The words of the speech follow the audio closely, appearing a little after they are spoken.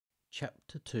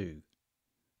Chapter 2.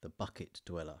 The Bucket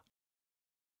Dweller.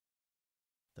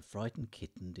 The frightened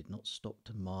kitten did not stop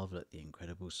to marvel at the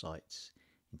incredible sights.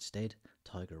 Instead,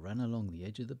 Tiger ran along the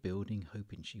edge of the building,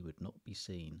 hoping she would not be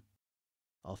seen.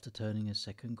 After turning a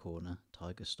second corner,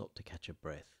 Tiger stopped to catch a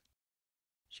breath.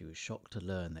 She was shocked to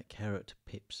learn that Carrot,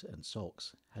 Pips and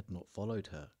Socks had not followed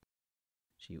her.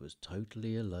 She was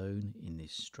totally alone in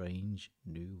this strange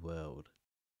new world.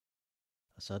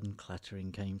 A sudden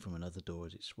clattering came from another door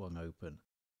as it swung open.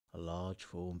 A large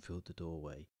form filled the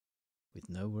doorway. With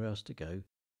nowhere else to go,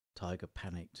 Tiger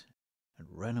panicked and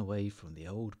ran away from the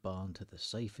old barn to the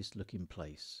safest looking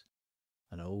place,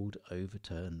 an old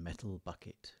overturned metal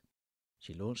bucket.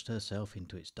 She launched herself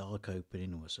into its dark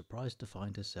opening and was surprised to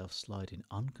find herself sliding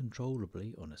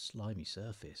uncontrollably on a slimy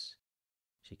surface.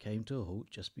 She came to a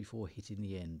halt just before hitting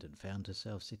the end and found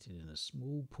herself sitting in a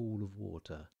small pool of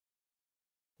water.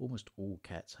 Almost all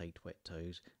cats hate wet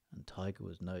toes, and Tiger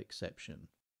was no exception.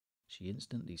 She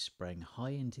instantly sprang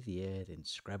high into the air, then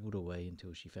scrabbled away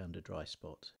until she found a dry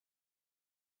spot.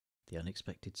 The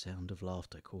unexpected sound of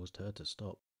laughter caused her to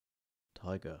stop.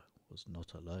 Tiger was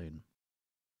not alone.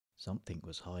 Something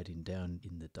was hiding down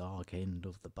in the dark end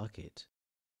of the bucket.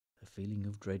 A feeling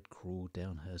of dread crawled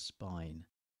down her spine.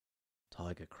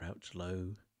 Tiger crouched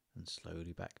low and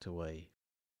slowly backed away.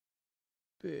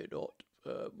 "Fear not,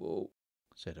 Furball,"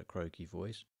 said a croaky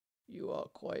voice. "You are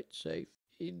quite safe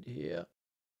in here."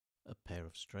 A pair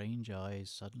of strange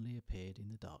eyes suddenly appeared in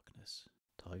the darkness.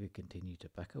 Tiger continued to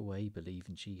back away,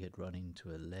 believing she had run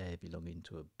into a lair belonging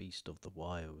to a beast of the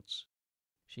wilds.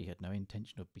 She had no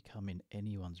intention of becoming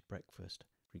anyone's breakfast,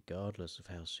 regardless of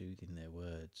how soothing their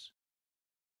words.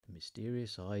 The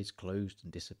mysterious eyes closed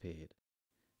and disappeared.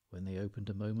 When they opened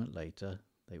a moment later,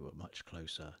 they were much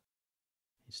closer.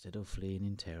 Instead of fleeing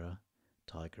in terror,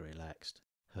 Tiger relaxed.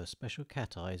 Her special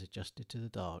cat eyes adjusted to the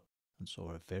dark and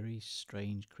saw a very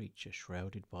strange creature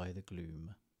shrouded by the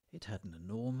gloom. It had an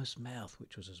enormous mouth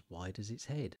which was as wide as its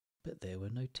head, but there were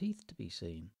no teeth to be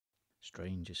seen.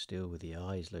 Stranger still were the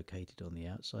eyes located on the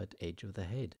outside edge of the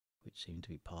head, which seemed to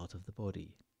be part of the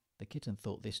body. The kitten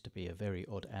thought this to be a very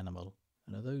odd animal,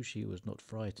 and although she was not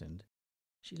frightened,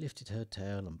 she lifted her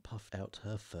tail and puffed out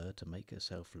her fur to make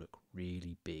herself look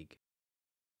really big.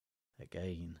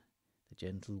 Again, the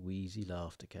gentle wheezy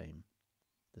laughter came.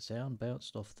 The sound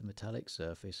bounced off the metallic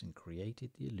surface and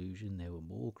created the illusion there were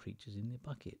more creatures in the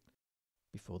bucket.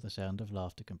 Before the sound of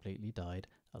laughter completely died,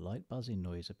 a light buzzing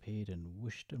noise appeared and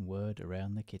whooshed and whirred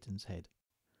around the kitten's head.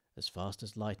 As fast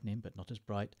as lightning, but not as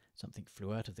bright, something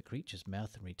flew out of the creature's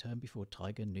mouth and returned before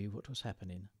Tiger knew what was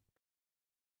happening.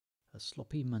 A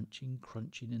sloppy munching,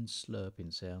 crunching and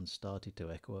slurping sound started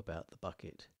to echo about the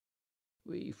bucket.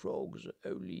 "We frogs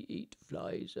only eat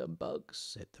flies and bugs,"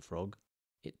 said the frog.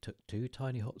 It took 2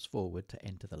 tiny hops forward to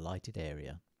enter the lighted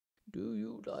area. "Do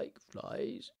you like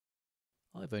flies?"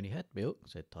 "I've only had milk,"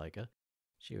 said Tiger.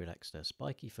 She relaxed her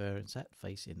spiky fur and sat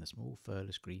facing the small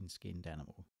furless green-skinned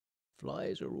animal.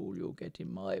 "Flies are all you'll get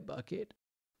in my bucket.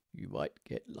 You might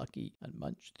get lucky and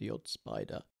munch the odd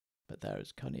spider, but they're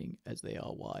as cunning as they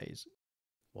are wise."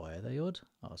 "Why are they odd?"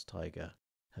 asked Tiger,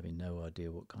 having no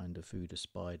idea what kind of food a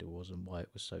spider was and why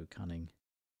it was so cunning.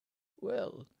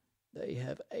 "Well, they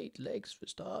have 8 legs for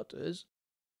starters."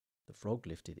 The frog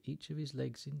lifted each of his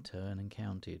legs in turn and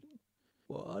counted.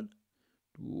 1,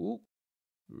 2,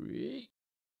 3,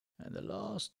 and the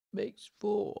last makes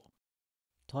 4.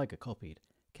 Tiger copied,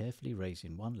 carefully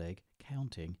raising one leg,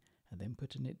 counting, and then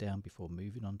putting it down before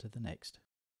moving on to the next.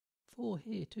 4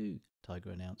 here too,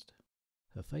 Tiger announced.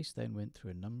 Her face then went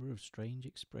through a number of strange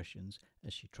expressions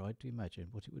as she tried to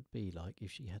imagine what it would be like if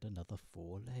she had another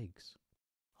 4 legs.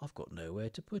 "I've got nowhere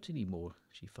to put any more,"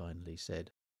 she finally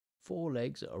said. 4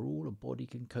 legs are all a body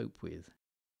can cope with."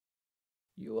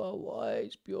 "You are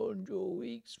wise beyond your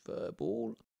weeks,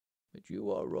 Furball, but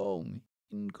you are wrong,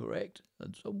 incorrect,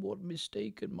 and somewhat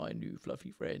mistaken, my new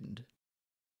fluffy friend.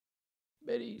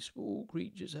 Many small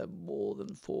creatures have more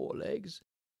than 4 legs.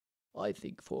 I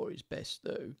think 4 is best,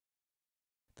 though."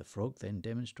 The frog then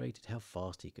demonstrated how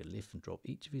fast he could lift and drop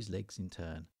each of his legs in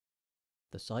turn.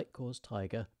 The sight caused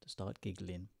Tiger to start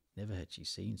giggling. Never had she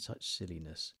seen such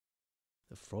silliness.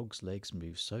 The frog's legs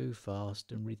moved so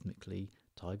fast and rhythmically,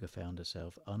 Tiger found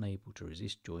herself unable to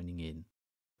resist joining in.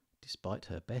 Despite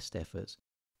her best efforts,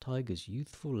 Tiger's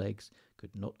youthful legs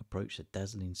could not approach the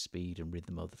dazzling speed and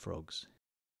rhythm of the frog's.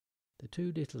 The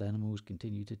 2 little animals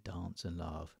continued to dance and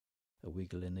laugh. A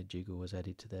wiggle and a jiggle was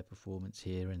added to their performance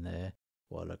here and there,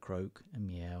 while a croak, a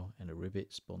meow, and a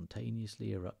ribbit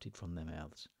spontaneously erupted from their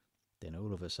mouths. Then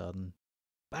all of a sudden,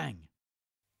 bang!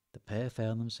 The pair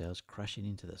found themselves crashing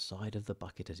into the side of the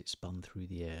bucket as it spun through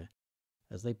the air.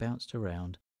 As they bounced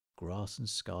around, grass and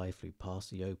sky flew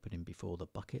past the opening before the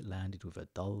bucket landed with a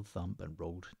dull thump and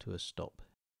rolled to a stop.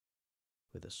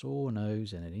 With a sore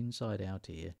nose and an inside-out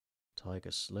ear,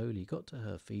 Tiger slowly got to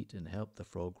her feet and helped the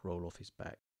frog roll off his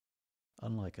back.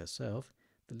 Unlike herself,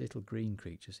 the little green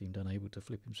creature seemed unable to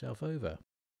flip himself over.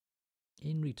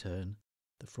 In return,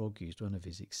 the frog used one of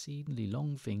his exceedingly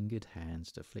long-fingered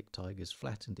hands to flick Tiger's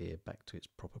flattened ear back to its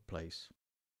proper place.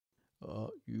 "Are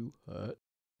you hurt?"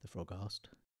 the frog asked.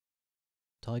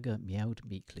 Tiger meowed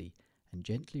meekly and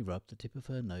gently rubbed the tip of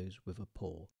her nose with a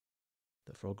paw.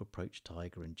 The frog approached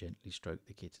Tiger and gently stroked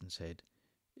the kitten's head.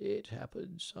 "It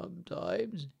happens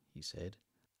sometimes," he said.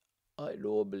 "I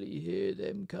normally hear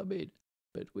them coming,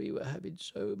 but we were having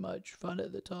so much fun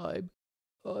at the time.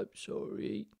 I'm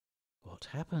sorry." "What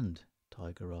happened?"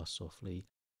 Tiger asked softly,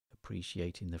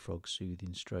 appreciating the frog's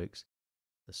soothing strokes.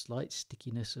 The slight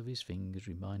stickiness of his fingers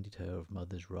reminded her of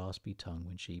Mother's raspy tongue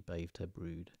when she bathed her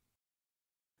brood.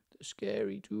 "The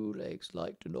scary two-legs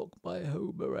like to knock my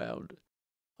home around.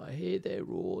 I hear their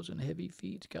roars and heavy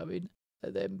feet coming,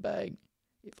 and then bang.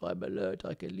 If I'm alert,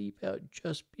 I can leap out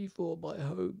just before my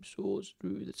home soars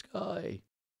through the sky."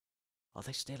 "Are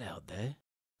they still out there?"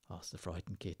 asked the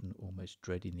frightened kitten, almost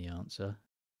dreading the answer.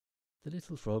 The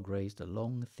little frog raised a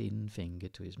long, thin finger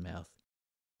to his mouth,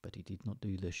 but he did not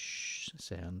do the shh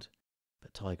sound,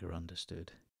 but Tiger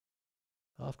understood.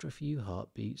 After a few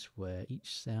heartbeats, where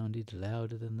each sounded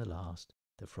louder than the last,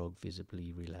 the frog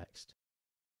visibly relaxed.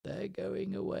 "They're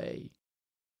going away.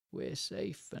 We're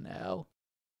safe for now."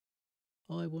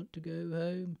 "I want to go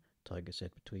home," Tiger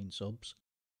said between sobs.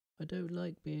 "I don't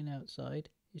like being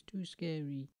outside. It's too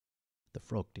scary." The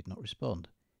frog did not respond.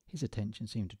 His attention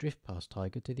seemed to drift past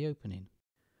Tiger to the opening.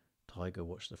 Tiger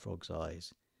watched the frog's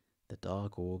eyes. The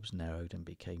dark orbs narrowed and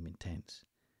became intense.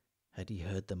 Had he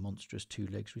heard the monstrous two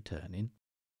legs returning?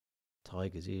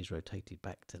 Tiger's ears rotated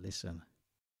back to listen.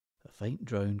 A faint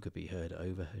drone could be heard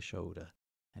over her shoulder,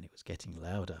 and it was getting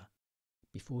louder.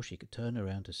 Before she could turn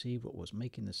around to see what was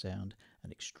making the sound,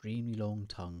 an extremely long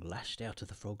tongue lashed out of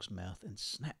the frog's mouth and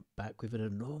snapped back with an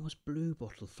enormous blue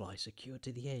bottle fly secured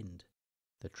to the end.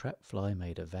 The trap fly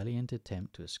made a valiant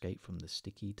attempt to escape from the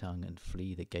sticky tongue and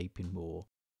flee the gaping maw,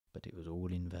 but it was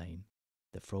all in vain.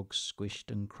 The frog squished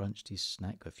and crunched his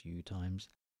snack a few times,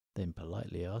 then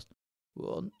politely asked,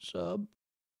 "Want some?"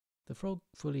 The frog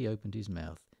fully opened his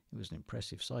mouth. It was an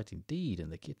impressive sight indeed,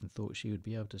 and the kitten thought she would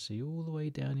be able to see all the way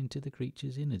down into the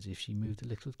creature's innards if she moved a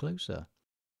little closer.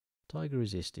 Tiger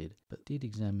resisted, but did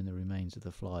examine the remains of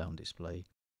the fly on display.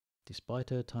 Despite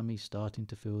her tummy starting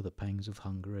to feel the pangs of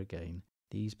hunger again,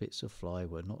 these bits of fly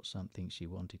were not something she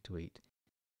wanted to eat.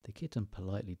 The kitten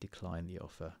politely declined the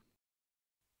offer.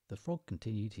 The frog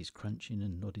continued his crunching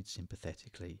and nodded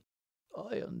sympathetically.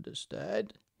 "I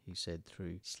understand," he said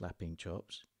through slapping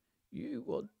chops. "You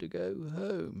want to go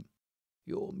home.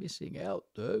 You're missing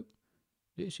out, though.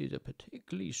 This is a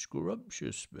particularly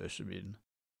scrumptious specimen."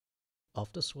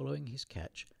 After swallowing his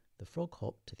catch, the frog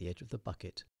hopped to the edge of the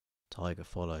bucket. Tiger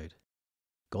followed.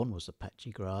 Gone was the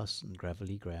patchy grass and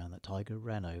gravelly ground that Tiger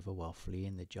ran over while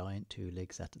fleeing the giant two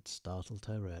legs that had startled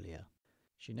her earlier.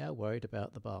 She now worried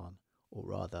about the barn, or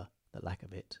rather, the lack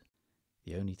of it.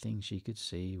 The only things she could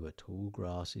see were tall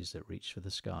grasses that reached for the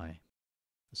sky.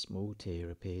 A small tear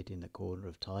appeared in the corner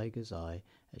of Tiger's eye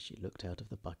as she looked out of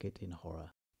the bucket in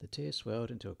horror. The tear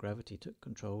swelled until gravity took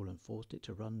control and forced it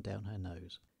to run down her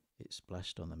nose. It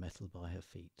splashed on the metal by her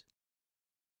feet.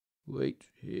 "Wait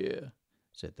here,"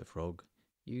 said the frog.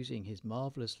 Using his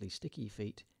marvellously sticky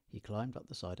feet, he climbed up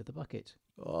the side of the bucket.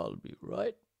 "I'll be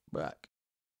right back."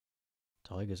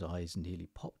 Tiger's eyes nearly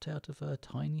popped out of her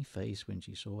tiny face when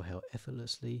she saw how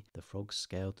effortlessly the frog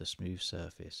scaled the smooth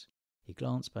surface. He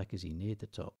glanced back as he neared the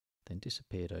top, then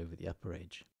disappeared over the upper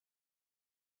edge.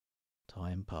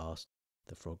 Time passed,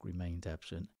 the frog remained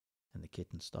absent, and the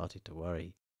kitten started to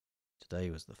worry.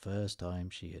 Today was the first time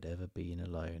she had ever been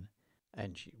alone,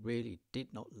 and she really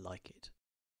did not like it.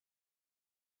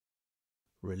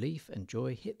 Relief and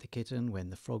joy hit the kitten when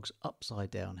the frog's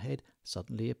upside-down head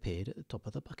suddenly appeared at the top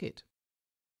of the bucket.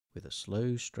 With a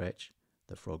slow stretch,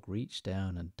 the frog reached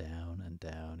down and down and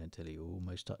down until he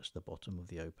almost touched the bottom of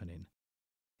the opening.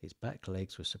 His back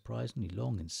legs were surprisingly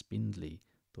long and spindly,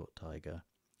 thought Tiger,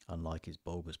 unlike his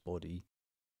bulbous body.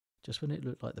 Just when it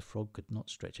looked like the frog could not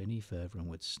stretch any further and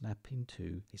would snap in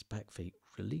two, his back feet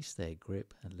released their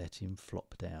grip and let him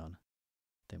flop down.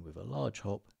 Then with a large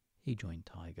hop, he joined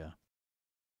Tiger.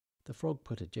 The frog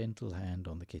put a gentle hand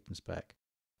on the kitten's back.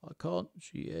 "I can't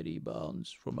see any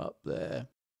barns from up there,"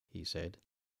 he said,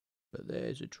 "but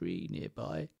there's a tree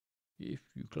nearby.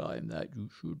 If you climb that, you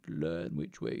should learn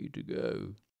which way to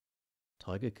go."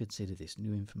 Tiger considered this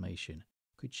new information.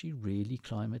 Could she really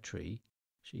climb a tree?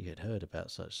 She had heard about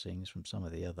such things from some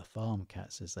of the other farm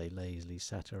cats as they lazily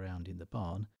sat around in the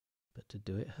barn, but to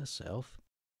do it herself?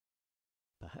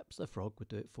 Perhaps the frog would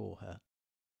do it for her.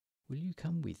 "Will you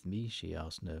come with me?" she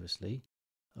asked nervously.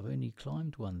 "I've only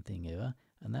climbed one thing ever,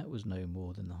 and that was no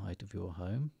more than the height of your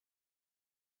home."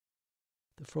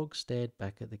 The frog stared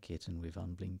back at the kitten with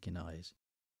unblinking eyes.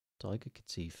 Tiger could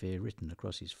see fear written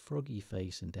across his froggy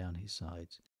face and down his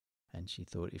sides, and she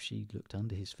thought if she looked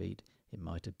under his feet, it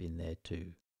might have been there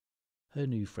too. Her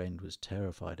new friend was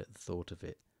terrified at the thought of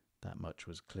it, that much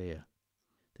was clear.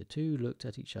 The two looked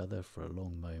at each other for a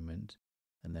long moment,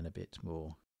 and then a bit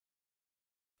more.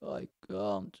 "I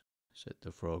can't," said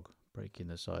the frog, breaking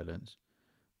the silence.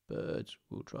 "Birds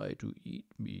will try to eat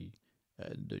me,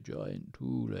 and the giant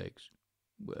two-legs.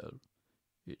 Well,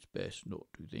 it's best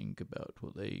not to think about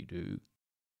what they do."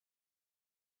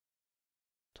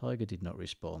 Tiger did not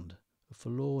respond. A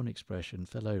forlorn expression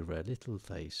fell over her little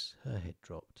face. Her head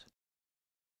dropped.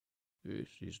 "This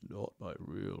is not my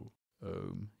real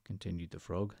home," continued the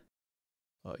frog.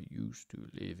 "I used to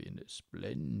live in a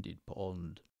splendid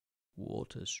pond.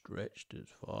 Water stretched as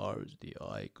far as the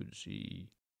eye could see,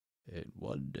 and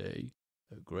one day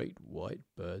a great white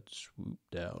bird swooped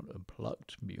down and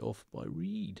plucked me off my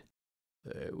reed.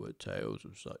 There were tales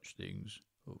of such things,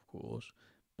 of course,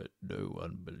 but no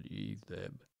one believed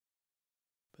them.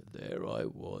 But there I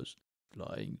was,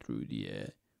 flying through the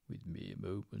air with mere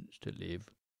moments to live,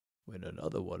 when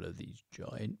another one of these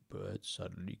giant birds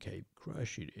suddenly came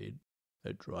crashing in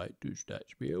and tried to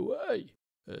snatch me away.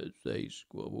 As they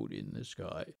squabbled in the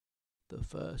sky, the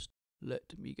first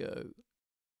let me go.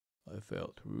 I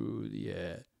fell through the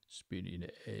air, spinning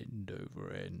end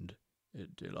over end,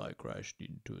 until I crashed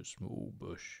into a small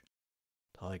bush."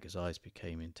 Tiger's eyes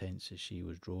became intense as she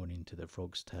was drawn into the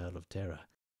frog's tale of terror.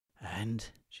 "And?"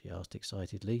 she asked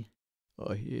excitedly.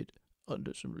 "I hid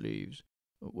under some leaves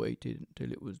and waited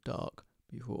until it was dark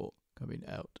before coming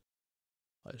out.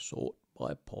 I sought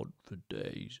my pond for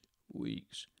days,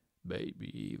 weeks, maybe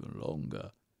even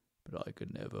longer, but I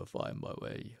could never find my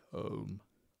way home.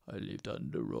 I lived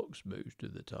under rocks most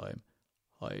of the time,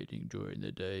 hiding during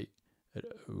the day and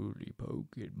only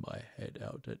poking my head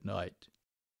out at night.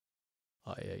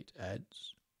 I ate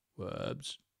ants,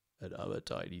 worms, and other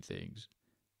tiny things.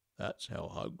 That's how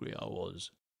hungry I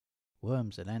was."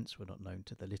 Worms and ants were not known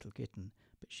to the little kitten,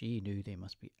 but she knew they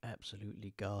must be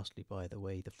absolutely ghastly by the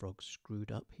way the frog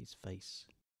screwed up his face.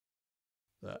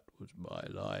 "That was my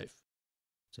life,"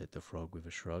 said the frog with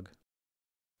a shrug.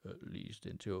 "At least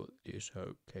until this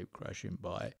home came crashing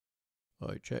by.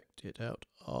 I checked it out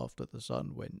after the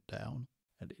sun went down,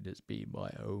 and it has been my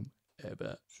home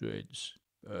ever since.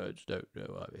 Birds don't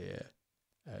know I'm here,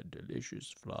 and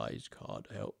delicious flies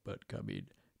can't help but come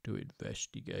in to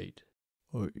investigate.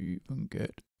 I even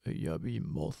get a yummy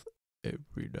moth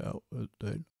every now and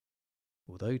then."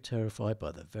 Although terrified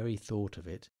by the very thought of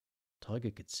it, Tiger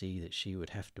could see that she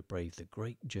would have to brave the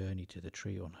great journey to the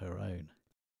tree on her own.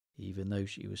 Even though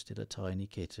she was still a tiny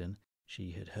kitten,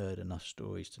 she had heard enough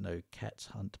stories to know cats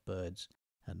hunt birds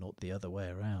and not the other way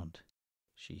around.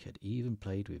 She had even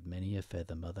played with many a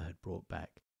feather Mother had brought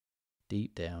back.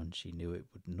 Deep down she knew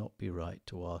it would not be right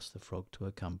to ask the frog to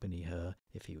accompany her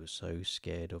if he was so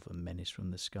scared of a menace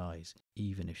from the skies,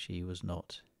 even if she was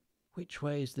not. "Which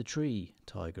way is the tree?"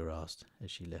 Tiger asked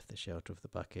as she left the shelter of the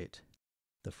bucket.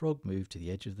 The frog moved to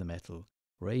the edge of the metal,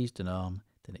 raised an arm,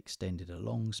 then extended a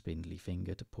long spindly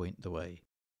finger to point the way.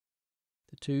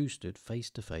 The two stood face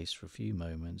to face for a few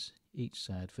moments, each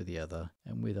sad for the other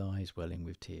and with eyes welling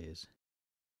with tears.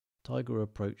 Tiger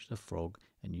approached the frog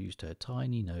and used her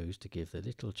tiny nose to give the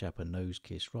little chap a nose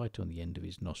kiss right on the end of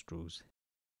his nostrils.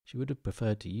 She would have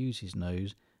preferred to use his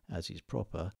nose, as is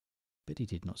proper, but he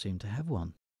did not seem to have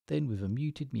one. Then, with a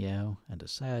muted meow and a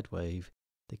sad wave,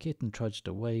 the kitten trudged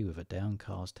away with a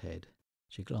downcast head.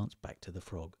 She glanced back to the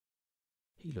frog.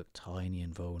 He looked tiny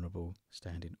and vulnerable,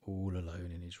 standing all alone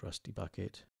in his rusty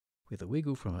bucket. With a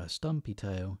wiggle from her stumpy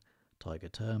tail, Tiger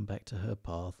turned back to her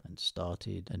path and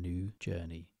started a new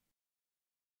journey.